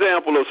good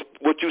example of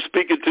what you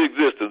speak into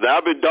existence. Now,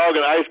 I've been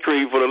dogging ice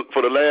cream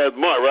for the last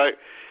month, right?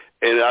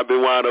 And I've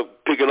been wound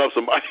up picking up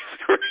some ice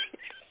cream.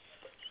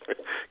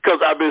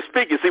 Because I've been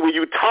speaking. See, when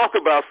you talk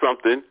about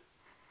something,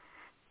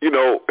 you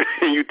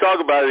talk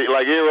about it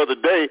like every other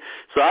day.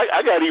 So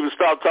I got to even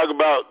stop talking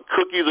about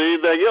cookies or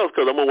anything else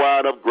because I'm going to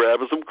wind up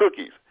grabbing some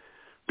cookies.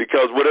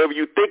 Because whatever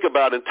you think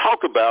about and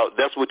talk about,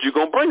 that's what you're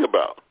going to bring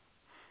about.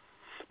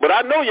 But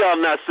I know y'all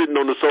not sitting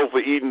on the sofa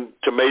eating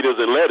tomatoes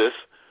and lettuce.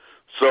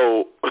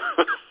 So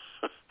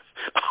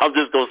I'm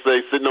just going to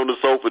say sitting on the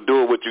sofa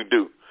doing what you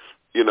do.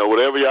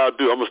 Whatever y'all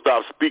do, I'm going to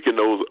stop speaking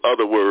those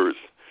other words.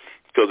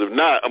 Because if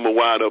not, I'm going to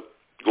wind up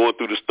going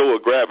through the store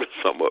grabbing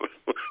some of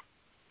it.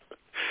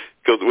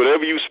 Because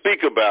whatever you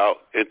speak about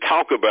and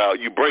talk about,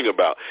 you bring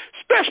about,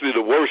 especially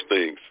the worst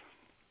things.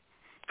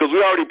 Because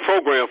we already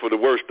programmed for the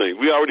worst things.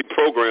 We already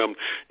programmed,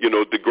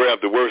 to grab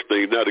the worst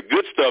things. Now, the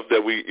good stuff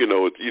that we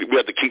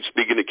have to keep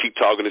speaking and keep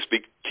talking and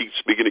keep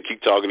speaking and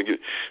keep talking.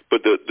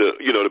 But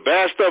the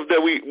bad stuff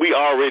that we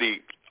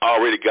already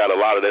got a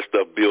lot of that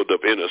stuff built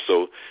up in us.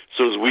 So as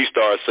soon as we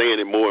start saying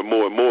it more and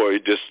more and more,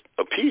 it just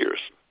appears.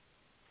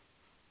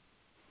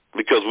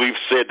 Because we've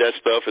said that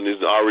stuff and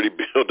it's already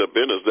built up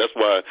in us. That's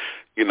why,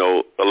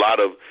 a lot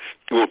of,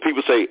 when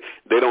people say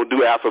they don't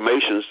do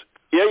affirmations,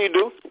 yeah, you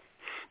do.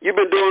 We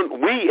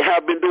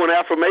have been doing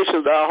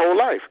affirmations our whole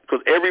life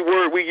because every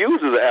word we use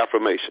is an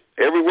affirmation.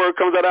 Every word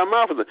comes out of our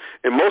mouth.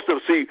 And most of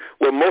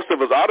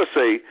us ought to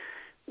say,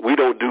 we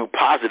don't do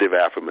positive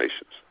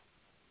affirmations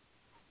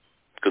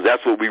because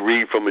that's what we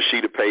read from a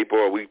sheet of paper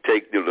or we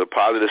take the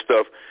positive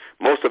stuff.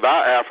 Most of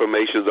our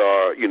affirmations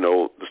are,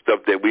 the stuff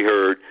that we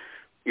heard,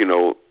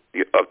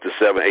 up to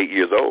 7, 8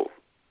 years old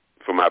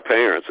from our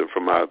parents and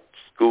from our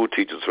school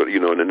teachers,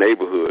 in the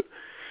neighborhood.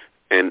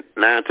 And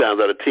 9 times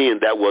out of 10,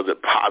 that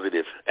wasn't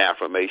positive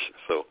affirmation.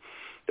 So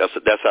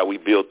that's how we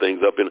build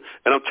things up. And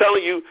I'm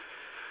telling you,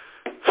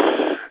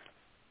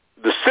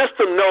 the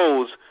system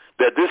knows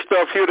that this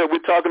stuff here that we're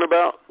talking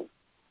about,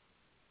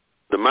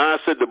 the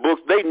mindset, the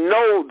books, they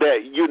know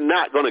that you're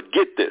not going to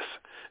get this.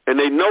 And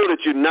they know that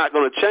you're not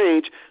going to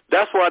change.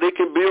 That's why they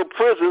can build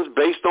prisons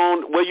based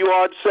on where you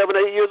are at 7,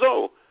 8 years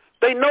old.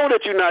 They know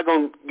that you're not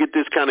going to get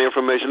this kind of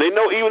information. They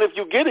know even if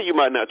you get it, you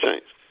might not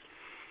change.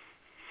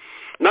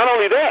 Not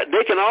only that,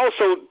 they can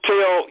also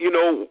tell,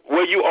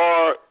 where you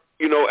are,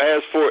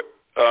 as for,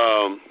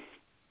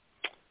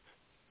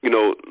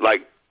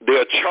 like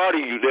they'll chart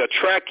you, they'll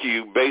track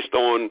you based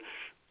on,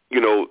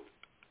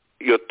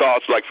 your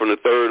thoughts like from the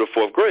 3rd or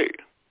 4th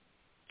grade.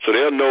 So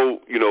they'll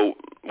know,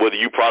 whether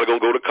you probably going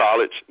to go to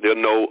college. They'll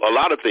know a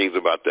lot of things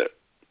about that.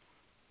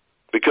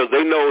 Because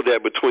they know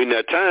that between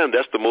that time,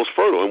 that's the most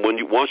fertile. And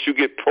once you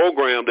get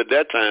programmed at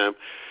that time,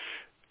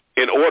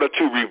 in order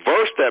to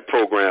reverse that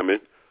programming,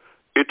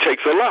 it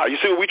takes a lot. You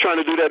see, we're trying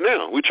to do that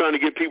now. We're trying to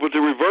get people to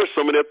reverse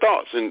some of their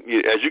thoughts. And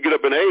as you get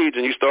up in age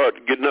and you start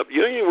getting up,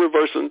 you ain't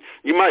reversing.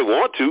 You might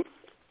want to.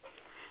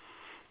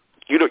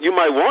 You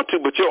might want to,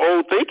 but your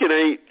old thinking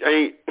ain't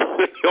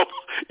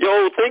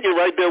your old thinking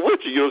right there with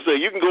you. You know what I'm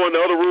saying? You can go in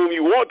the other room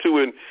you want to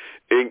and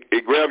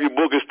grab your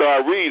book and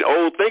start reading.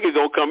 Old thinking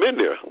gonna come in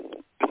there.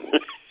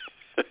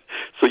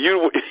 So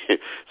you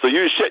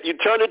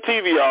turn the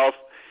TV off.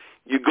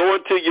 You go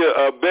into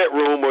your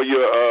bedroom or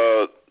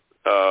your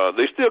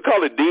they still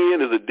call it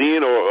den. Is a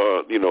den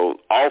or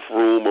off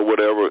room or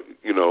whatever.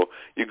 You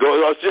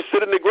go. Just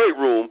sit in the great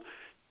room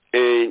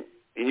and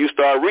you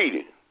start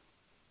reading.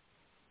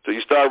 So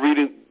you start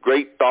reading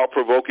great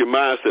thought-provoking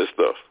mindset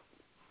stuff.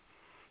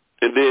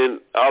 And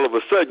then all of a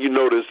sudden you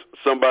notice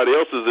somebody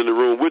else is in the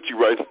room with you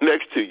right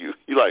next to you.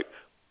 You're like,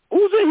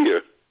 who's in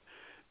here?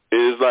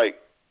 And it's like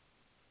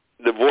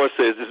the voice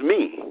says, it's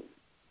me.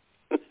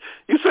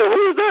 You say,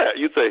 who is that?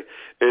 You say,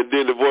 and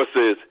then the voice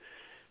says,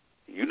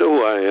 you know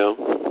who I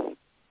am.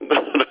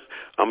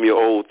 I'm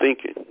your old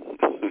thinking.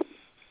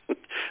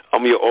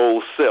 I'm your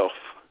old self.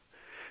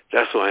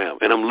 That's who I am.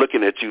 And I'm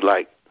looking at you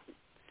like,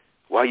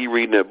 why are you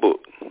reading that book?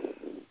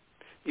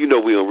 You know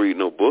we don't read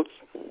no books.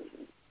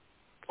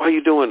 Why are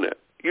you doing that?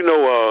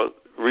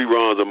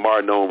 Reruns of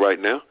Martin on right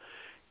now.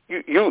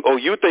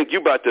 You think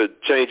you about to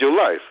change your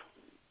life.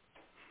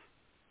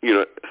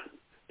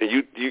 And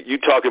you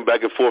talking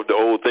back and forth to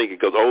old thinking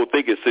because old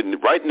thinking sitting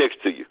right next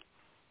to you.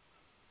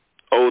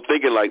 Old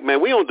thinking like,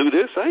 man, we don't do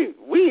this.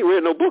 We ain't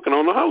read no book in I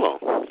don't know how long.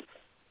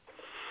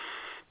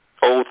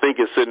 Old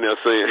thinking sitting there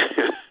saying,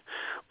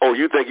 oh,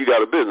 you think you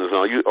got a business,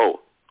 huh?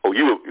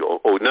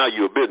 Now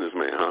you a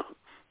businessman, huh?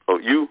 Oh,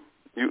 you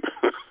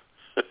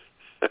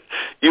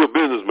a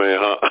businessman,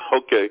 huh?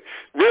 Okay.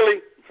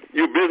 Really?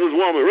 You a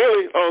businesswoman?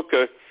 Really?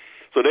 Okay.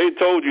 So they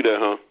told you that,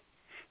 huh?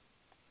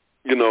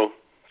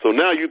 So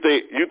now you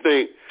think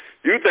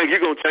you're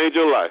gonna change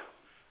your life.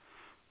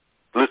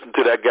 Listen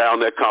to that guy on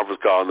that conference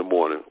call in the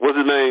morning. What's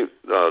his name?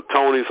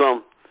 Tony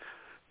something?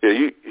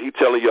 Yeah, he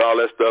telling you all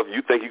that stuff.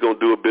 You think you're gonna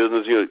do a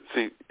business?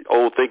 See,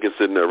 old thinking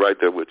sitting there right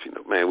there with you.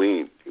 Man, we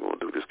ain't gonna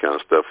do this kind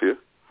of stuff here.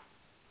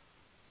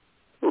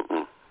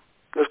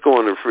 Let's go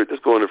in the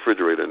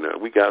refrigerator now.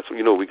 We got some.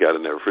 We got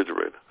in that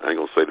refrigerator. I ain't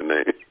gonna say the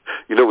name.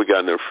 We got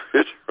in that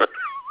refrigerator.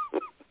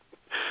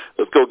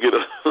 Let's go get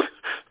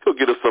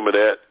us some of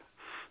that,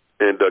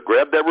 and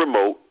grab that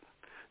remote,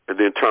 and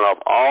then turn off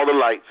all the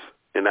lights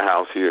in the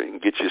house here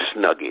and get your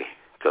Snuggie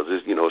because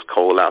it's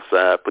cold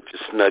outside. Put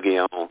your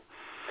Snuggie on,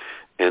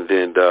 and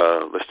then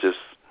let's just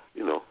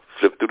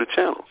flip through the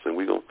channels. And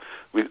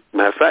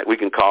matter of fact, we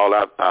can call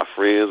out our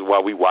friends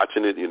while we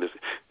watching it.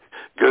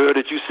 Girl,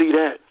 did you see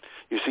that?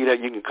 You see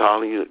that? You can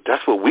call and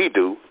that's what we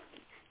do.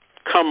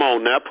 Come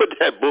on now, put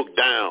that book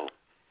down.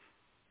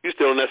 You're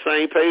still on that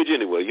same page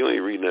anyway. You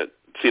ain't reading that.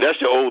 See,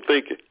 that's your old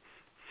thinking.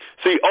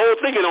 See, old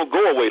thinking don't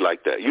go away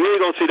like that. You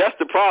ain't gonna see. That's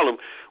the problem.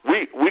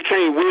 We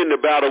can't win the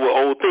battle with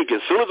old thinking.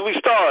 As soon as we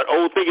start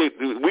old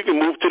thinking, we can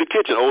move to the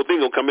kitchen. Old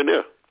thinking will come in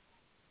there.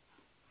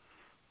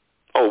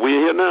 Oh, we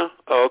in here now?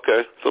 Oh,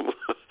 okay. So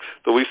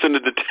we sitting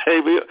at the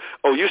table.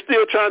 Oh, you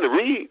still trying to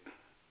read?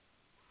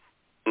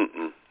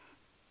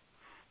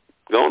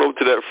 Go on over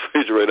to that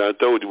refrigerator. I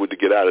told you what to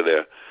get out of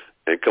there.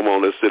 And come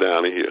on, let's sit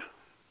down in here.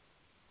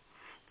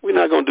 We're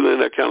not going to do any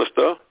of that kind of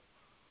stuff.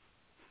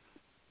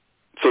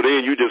 So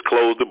then you just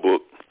close the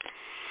book.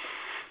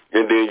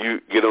 And then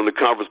you get on the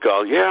conference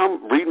call. Yeah,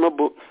 I'm reading my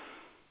book.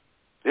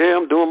 Yeah,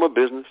 I'm doing my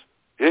business.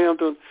 Yeah, I'm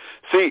doing.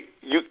 See,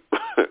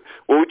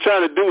 what we're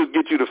trying to do is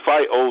get you to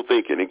fight old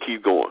thinking and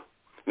keep going.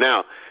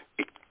 Now,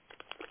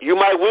 you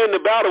might win the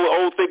battle with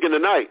old thinking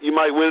tonight. You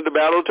might win the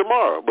battle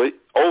tomorrow. But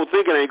old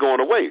thinking ain't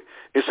going away.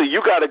 And so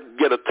you got to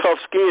get a tough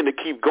skin to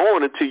keep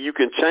going until you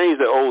can change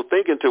that old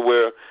thinking to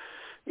where,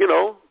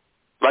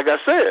 like I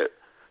said,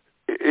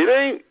 it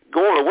ain't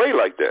going away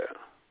like that.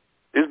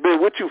 It's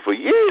been with you for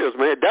years,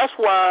 man. That's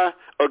why,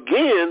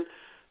 again,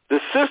 the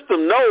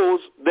system knows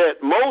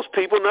that most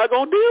people are not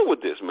going to deal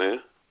with this, man.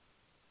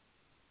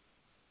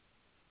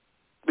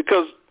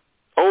 Because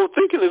old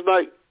thinking is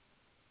like,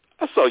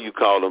 I saw you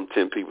call them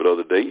 10 people the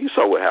other day. You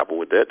saw what happened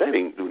with that. That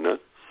ain't do nothing.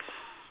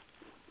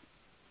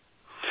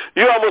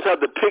 You almost have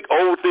to pick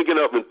old thinking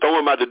up and throw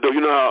him out the door.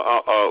 You know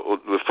how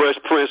the Fresh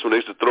Prince, when they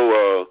used to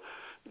throw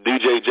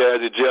DJ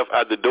Jazzy Jeff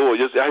out the door,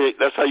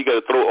 that's how you got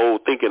to throw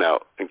old thinking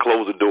out and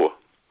close the door.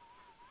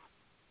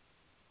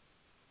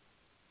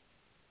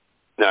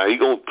 Now, he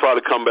going to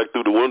probably come back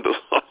through the window.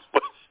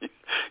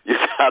 You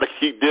got to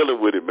keep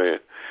dealing with it, man,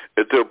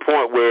 to a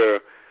point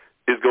where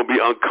it's going to be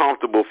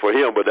uncomfortable for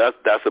him, but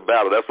that's a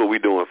battle. That's what we're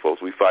doing,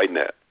 folks. We fighting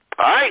that.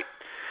 All right?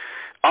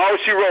 All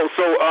she wrote.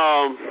 So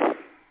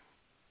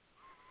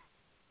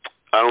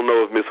I don't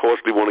know if Ms.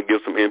 Horsley want to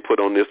give some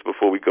input on this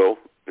before we go.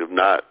 If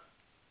not,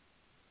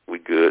 we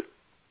good.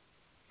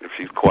 If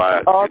she's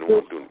quiet, all you don't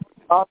want to do anything.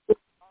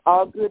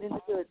 All good in the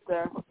hood,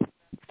 sir.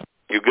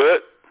 You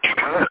good?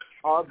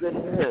 All good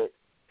in the hood.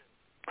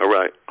 All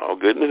right. All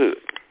good in the hood.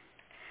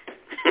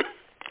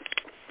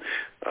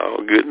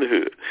 All good in the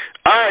hood.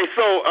 All right,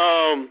 so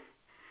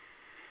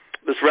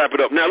let's wrap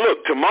it up. Now,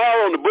 look,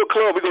 tomorrow on the book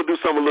club, we're going to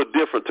do something a little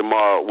different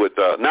tomorrow. We're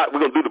going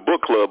to do the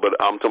book club, but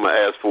I'm talking about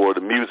ask for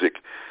the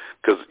music,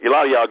 because a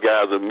lot of y'all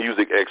guys are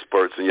music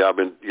experts, and y'all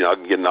been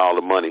getting all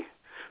the money.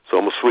 So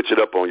I'm going to switch it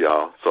up on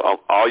y'all. So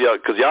all y'all,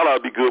 because y'all ought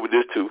to be good with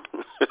this too.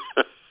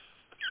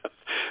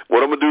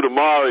 What I'm going to do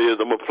tomorrow is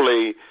I'm going to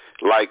play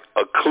like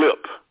a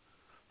clip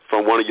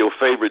from one of your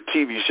favorite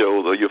TV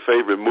shows or your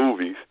favorite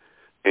movies,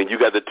 and you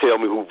got to tell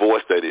me who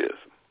voice that is.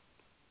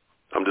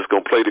 I'm just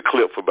going to play the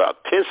clip for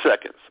about 10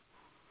 seconds,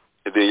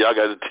 and then y'all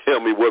got to tell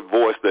me what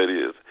voice that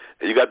is.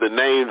 And you got to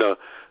name the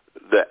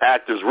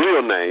actor's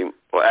real name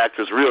or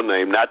actress' real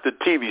name, not the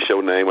TV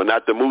show name or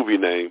not the movie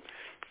name.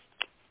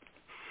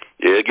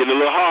 Yeah, it's getting a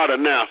little harder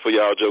now for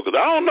y'all jokers.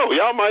 I don't know.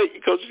 Y'all might,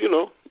 because,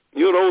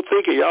 you're old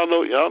thinking. Y'all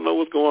know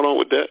what's going on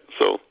with that.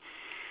 So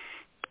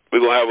we're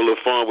going to have a little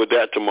fun with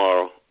that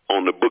tomorrow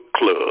on the book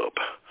club.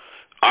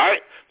 All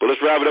right, but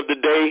let's wrap it up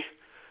today.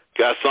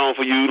 Got a song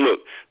for you.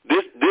 Look,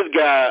 this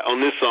guy on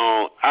this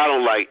song, I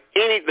don't like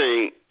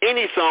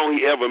any song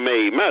he ever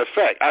made. Matter of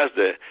fact,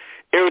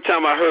 every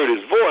time I heard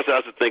his voice, I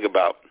used to think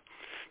about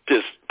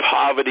just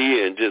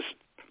poverty and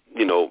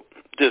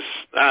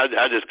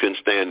I just couldn't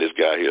stand this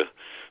guy here.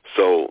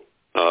 So,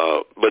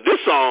 but this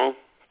song,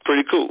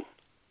 pretty cool.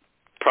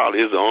 Probably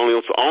is the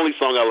only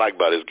song I like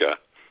by this guy.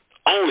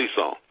 Only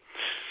song.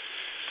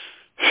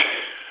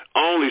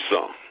 Only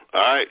song.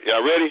 All right,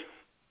 y'all ready?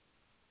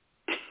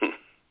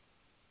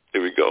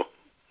 Here we go.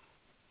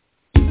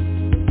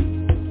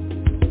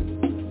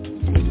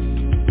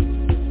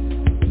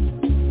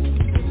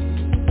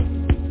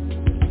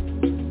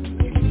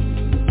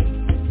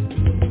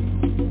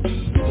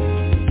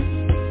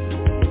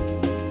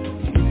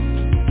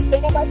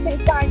 Nobody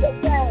can find your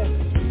phone.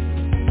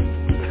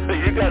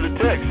 You got a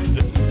text.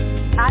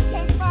 I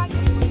can't find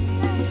your phone.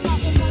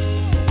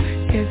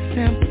 It's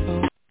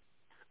simple.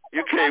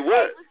 You can't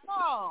what?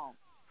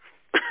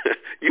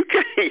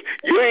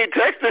 You ain't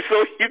texting,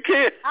 so you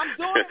can't. I'm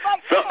doing it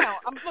right now.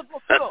 I'm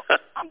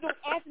doing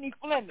Anthony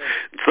Fleming.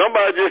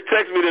 Somebody just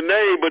texted me the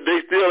name, but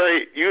they still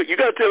ain't. You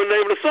got to tell the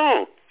name of the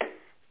song.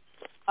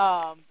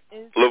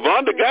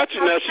 LaVonda got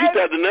you now. She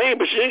got the name,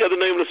 but she ain't got the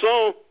name of the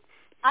song.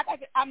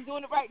 I'm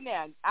doing it right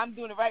now.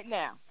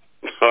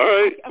 All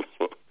right.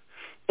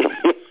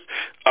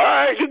 All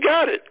right, you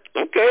got it.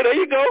 Okay, there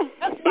you go.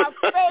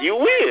 You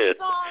win.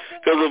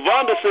 Because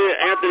LaVonda said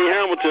Anthony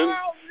Hamilton.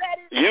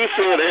 You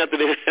said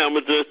Anthony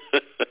Hamilton.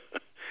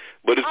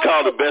 But it's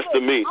called The Best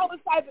of Me. I was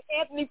typing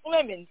Anthony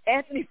Fleming.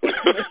 That's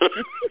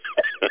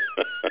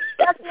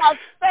my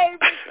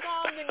favorite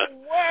song in the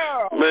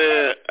world.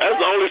 Man, that's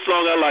the only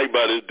song I like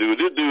by this dude.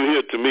 This dude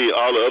here, to me,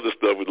 all the other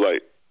stuff was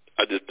like,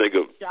 I just think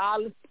of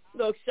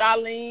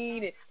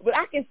Charlene, but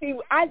I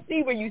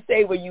see where you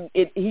say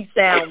he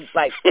sounds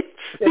like he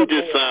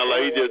just sounds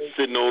like he just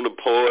sitting on the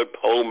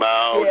pole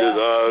mouth.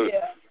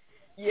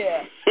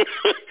 Yeah.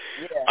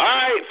 All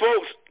right,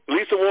 folks.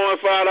 Lisa won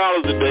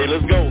 $5 today.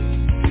 Let's go.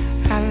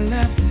 I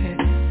love it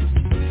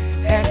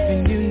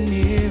having you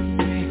near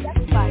me,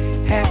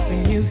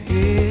 having you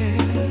here.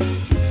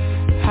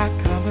 Hot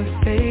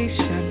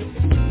conversation,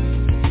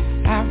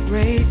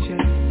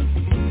 outrageous.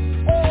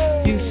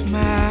 You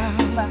smile.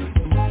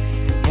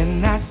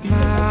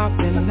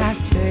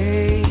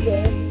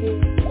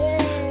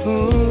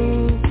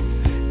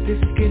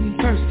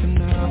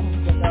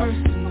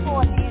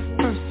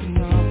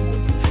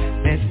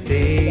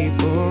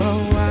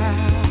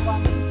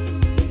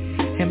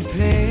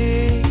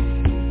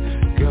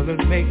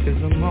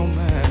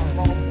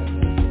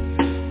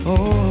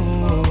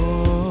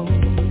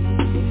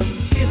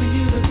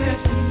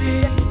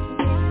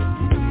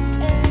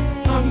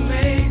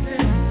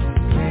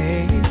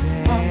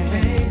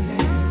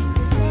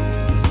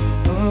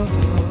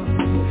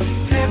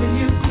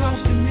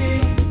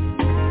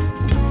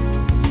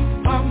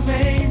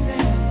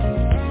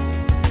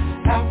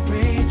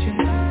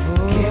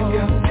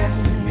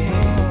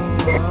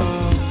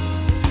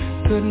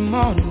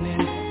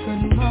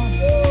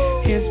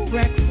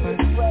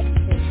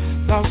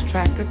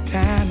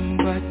 time,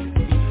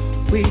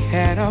 but we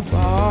had a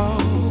ball.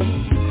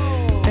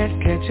 Let's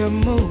catch a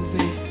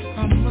movie,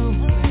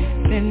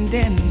 then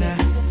dinner.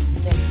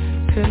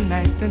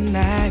 Tonight's the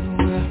night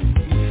we'll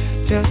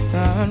just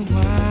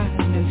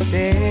unwind and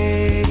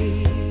stay.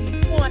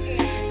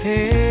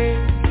 Hey.